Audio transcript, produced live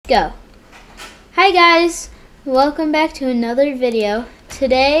go. Hi guys, welcome back to another video.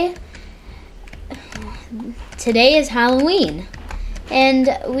 Today is Halloween, and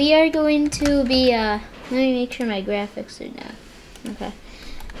we are going to be, let me make sure my graphics are down. Okay.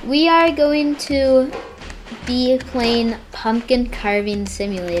 We are going to be playing Pumpkin Carving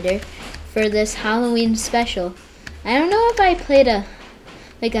Simulator for this Halloween special. I don't know if I played a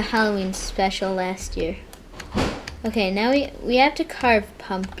Halloween special last year. Okay, now we have to carve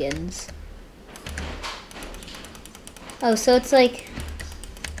pumpkins. Oh, so it's like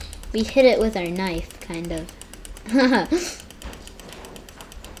we hit it with our knife, kind of.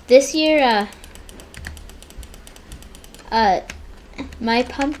 This year, my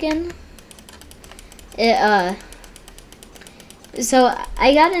pumpkin, so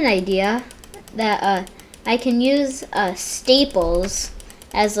I got an idea that, I can use, staples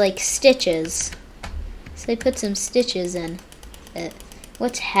as, like, stitches. So I put some stitches in it.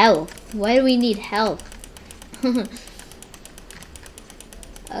 What's health? Why do we need health? Okay.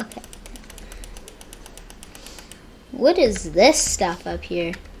 What is this stuff up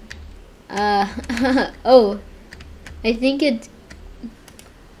here? Oh, I think it's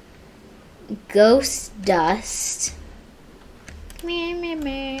ghost dust.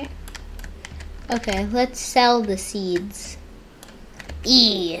 Okay, let's sell the seeds.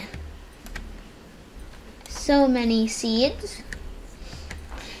 So many seeds.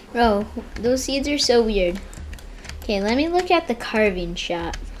 Oh, those seeds are so weird. Okay, let me look at the carving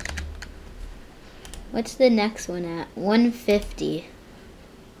shop. What's the next one at? 150.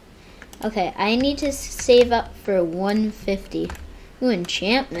 Okay, I need to save up for 150. Ooh,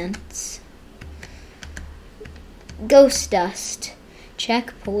 enchantments. Ghost dust.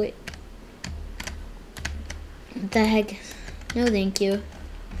 Checkpoint. What the heck? No, thank you.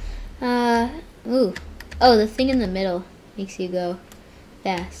 Ooh. Oh, the thing in the middle makes you go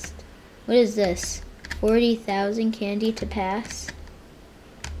fast. What is this? 40,000 candy to pass?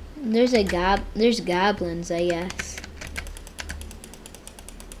 There's goblins, I guess.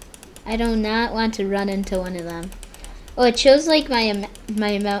 I do not want to run into one of them. Oh, it shows like my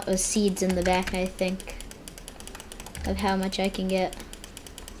amount of seeds in the back, I think, of how much I can get.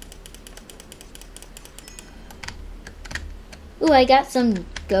 Ooh, I got some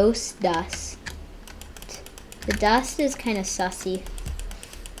ghost dust. The dust is kind of sussy.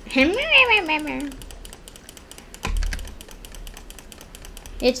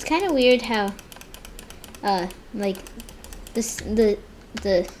 It's kind of weird how, like, the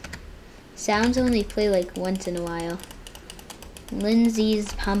sounds only play like once in a while.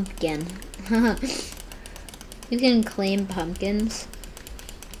 Lindsay's pumpkin. You can claim pumpkins.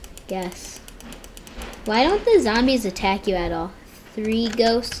 Guess. Why don't the zombies attack you at all? 3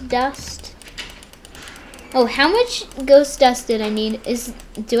 ghost dust. Oh, how much ghost dust did I need?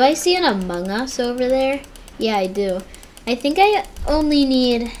 Do I see an Among Us over there? Yeah, I do. I think I only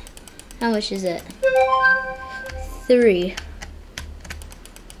need, how much is it? 3.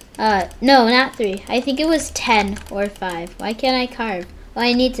 No, not 3. I think it was 10 or 5. Why can't I carve? Oh,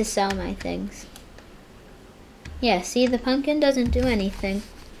 I need to sell my things. Yeah, see, the pumpkin doesn't do anything.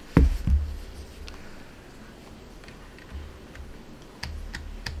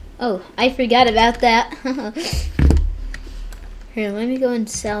 Oh, I forgot about that. Here, let me go and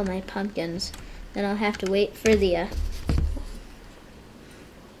sell my pumpkins. Then I'll have to wait for the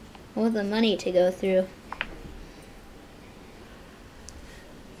money to go through.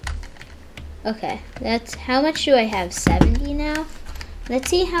 Okay, that's, how much do I have? 70 now?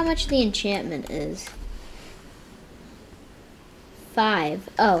 Let's see how much the enchantment is. 5.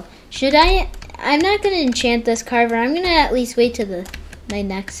 Oh, should I? I'm not gonna enchant this carver. I'm gonna at least wait to my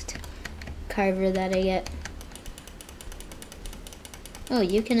next carver that I get. Oh,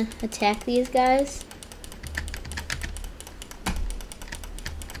 you can attack these guys?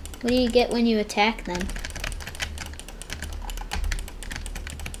 What do you get when you attack them?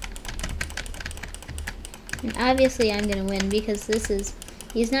 And obviously I'm gonna win because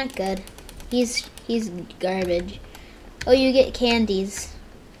he's not good. He's garbage. Oh, you get candies.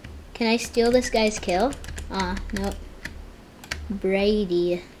 Can I steal this guy's kill? Ah, nope.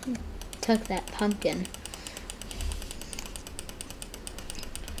 Brady took that pumpkin.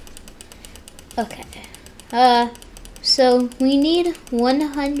 Okay. So we need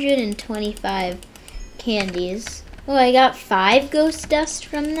 125 candies. Oh, I got 5 ghost dust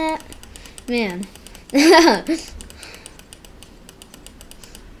from that? Man.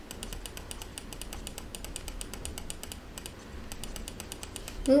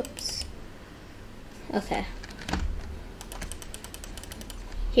 Oops. Okay.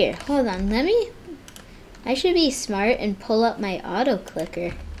 Here, hold on. I should be smart and pull up my auto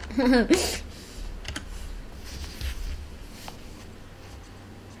clicker.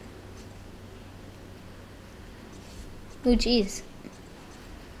 Oh, geez.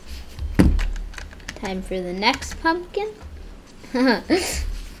 Time for the next pumpkin.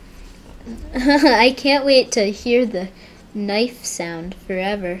 I can't wait to hear the knife sound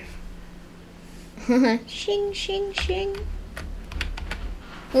forever. Shing, shing, shing.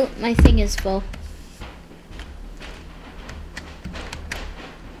 Oh, my thing is full.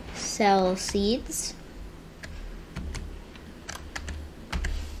 Sell seeds.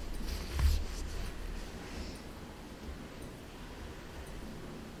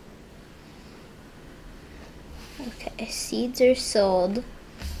 Okay, seeds are sold.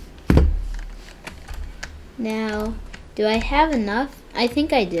 Now, do I have enough? I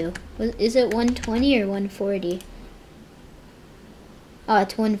think I do. Is it 120 or 140? Oh,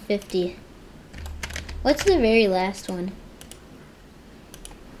 it's 150. What's the very last one?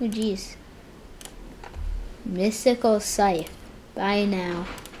 Oh, geez. Mystical Scythe. Buy now.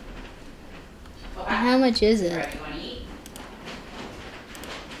 Okay. How much is it? Alright, you wanna eat?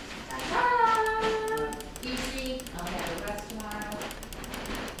 Easy. I'll have the rest tomorrow.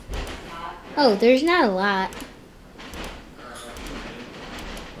 Oh, there's not a lot.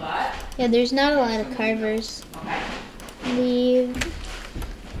 What? Yeah, there's not a lot of carvers. Okay. Leave.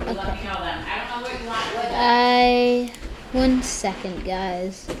 You let me know then. I don't know what you want with it. 1 second,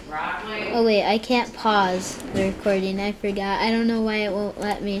 guys. Broccoli. Oh wait, I can't pause the recording. I forgot. I don't know why it won't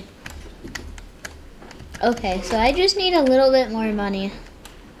let me. Okay, so I just need a little bit more money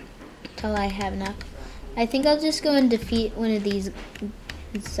till I have enough. I think I'll just go and defeat one of these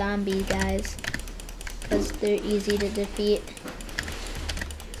zombie guys because they're easy to defeat.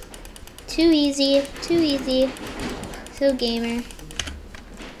 Too easy, too easy. So gamer.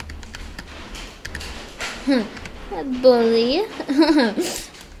 Bully.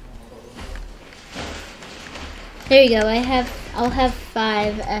 There you go. I'll have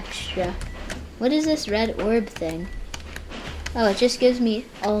 5 extra. What is this red orb thing? Oh, it just gives me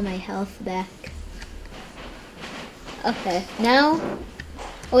all my health back. Okay, now,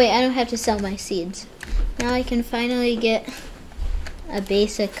 oh wait, I don't have to sell my seeds. Now I can finally get a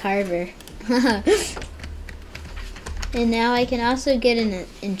basic carver. And now I can also get an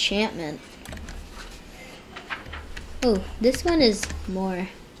enchantment. Oh, this one is more.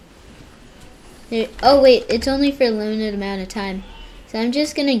 Oh wait, it's only for a limited amount of time. So I'm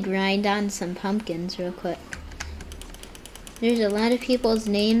just gonna grind on some pumpkins real quick. There's a lot of people's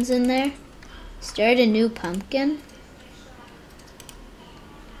names in there. Start a new pumpkin.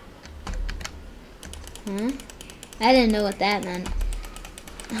 Huh? I didn't know what that meant.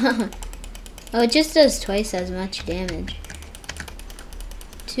 Oh, it just does twice as much damage.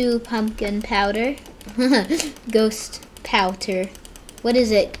 2 pumpkin powder. Ghost powder. What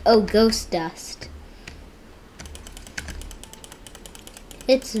is it? Oh, ghost dust.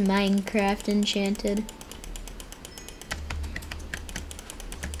 It's Minecraft enchanted.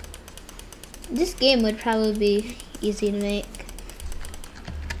 This game would probably be easy to make.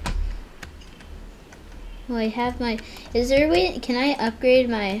 Oh, I have my... Is there a way... Can I upgrade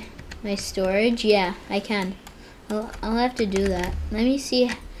my storage? Yeah, I can. I'll have to do that. Let me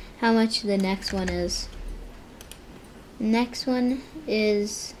see how much the next one is. Next one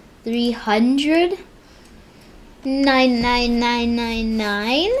is 300.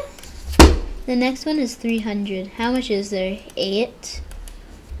 99999. The next one is 300. How much is there? 8.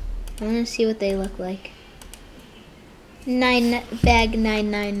 I want to see what they look like. Bag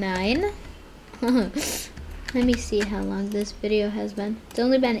 999. Let me see how long this video has been. It's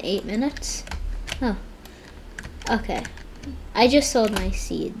only been 8 minutes. Oh. Okay. I just sold my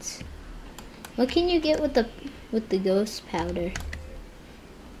seeds. What can you get with the ghost powder?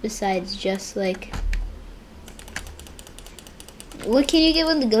 Besides just like... What can you get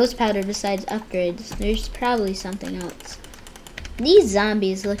with the ghost powder besides upgrades? There's probably something else. These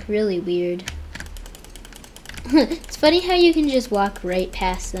zombies look really weird. It's funny how you can just walk right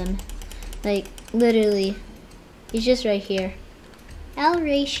past them. Like, literally. He's just right here. L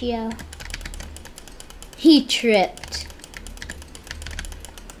ratio. He tripped.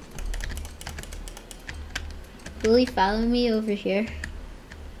 Will he follow me over here?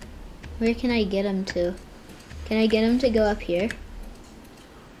 Where can I get him to? Can I get him to go up here?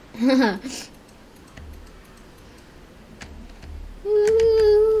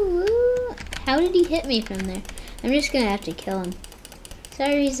 How did he hit me from there? I'm just gonna have to kill him.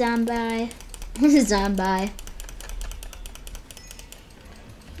 Sorry, zombie. Zombie.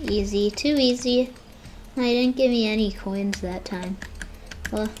 Easy, too easy. I didn't give me any coins that time.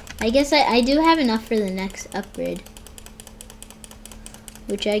 Well, I guess I do have enough for the next upgrade.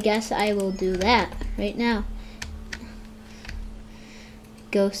 which I guess I will do that right now.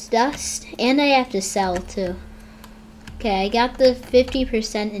 Ghost dust, and I have to sell too. Okay, I got the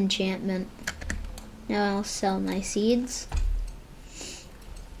 50% enchantment. Now I'll sell my seeds.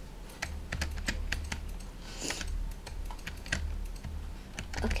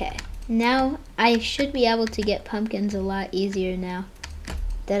 Okay, now I should be able to get pumpkins a lot easier now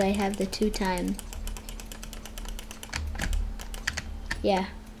that I have the 2 times. Yeah.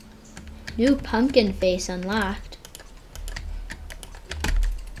 New pumpkin face unlocked.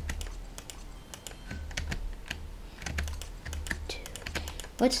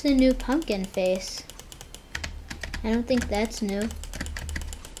 What's the new pumpkin face? I don't think that's new.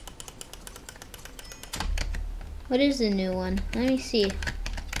 What is the new one? Let me see.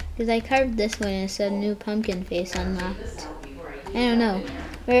 Because I carved this one and it said new pumpkin face unlocked. I don't know.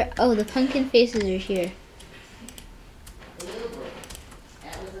 Where? Oh, the pumpkin faces are here.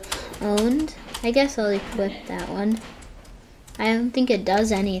 Owned. I guess I'll equip that one. I don't think it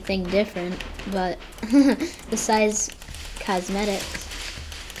does anything different, but besides cosmetics.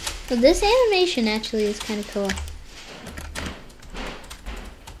 So this animation actually is kind of cool.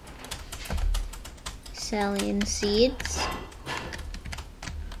 Selling seeds.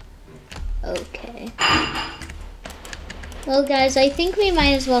 Okay. Well, guys, I think we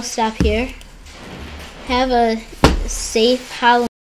might as well stop here. Have a safe Halloween.